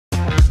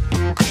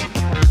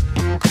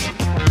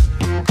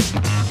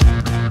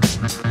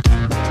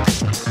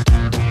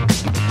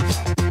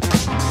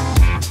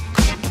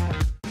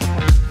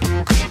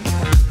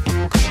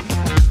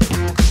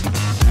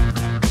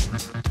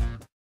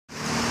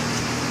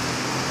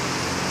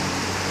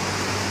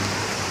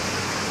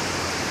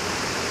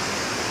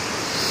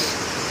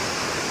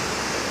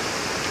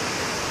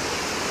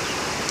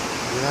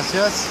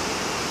Gracias.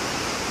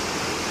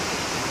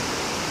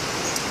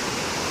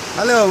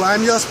 Hello,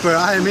 I'm Jasper.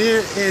 I am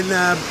here in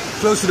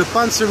close to the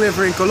Panza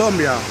River in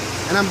Colombia,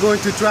 and I'm going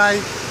to try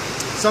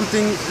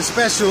something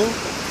special.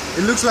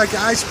 It looks like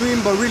ice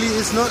cream, but really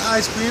it's not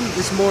ice cream.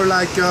 It's more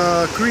like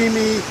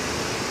creamy,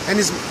 and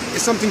it's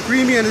something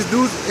creamy, and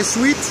it's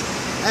sweet,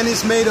 and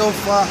it's made of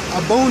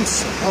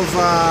bones of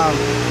a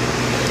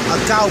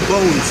cow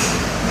bones.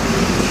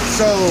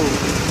 So,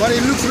 but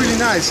it looks really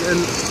nice, and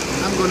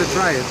I'm gonna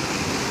try it.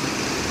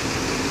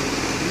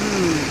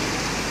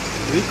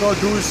 Rico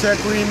dulce,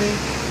 creamy.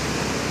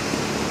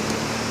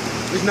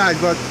 It's nice,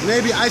 but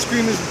maybe ice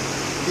cream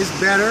is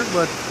better,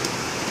 but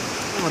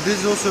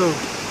this is also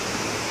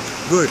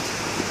good.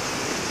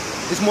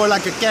 It's more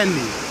like a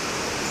candy.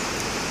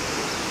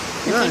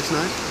 Yeah, it's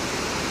nice.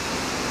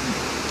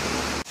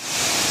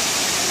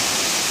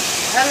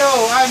 Hello,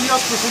 I'm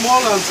Jasper from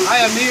Holland.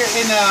 I am here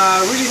in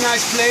a really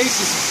nice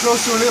place. It's close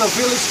to a little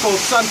village called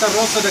Santa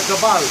Rosa de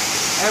Cabal.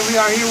 And we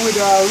are here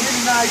with a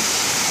really nice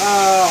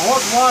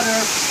hot water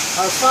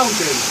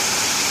fountain.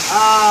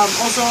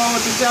 Also, I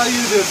want to tell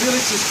you the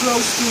village is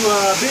close to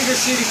a bigger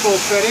city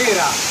called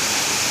Pereira.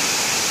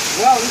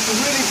 Well, it's a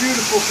really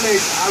beautiful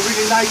place. I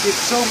really like it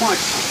so much.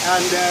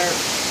 And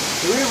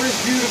the river is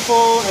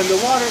beautiful and the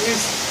water is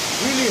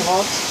really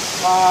hot.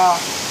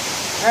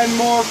 And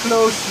more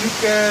close, you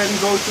can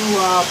go to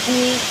a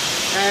pool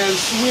and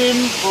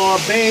swim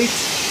or bathe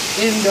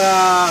in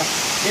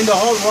the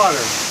hot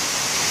water.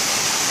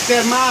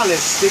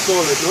 Thermales, they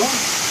call it, no?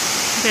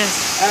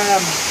 Yes.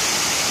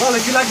 Well,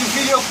 if you like the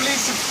video,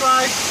 please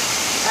subscribe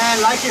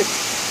and like it.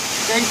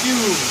 Thank you.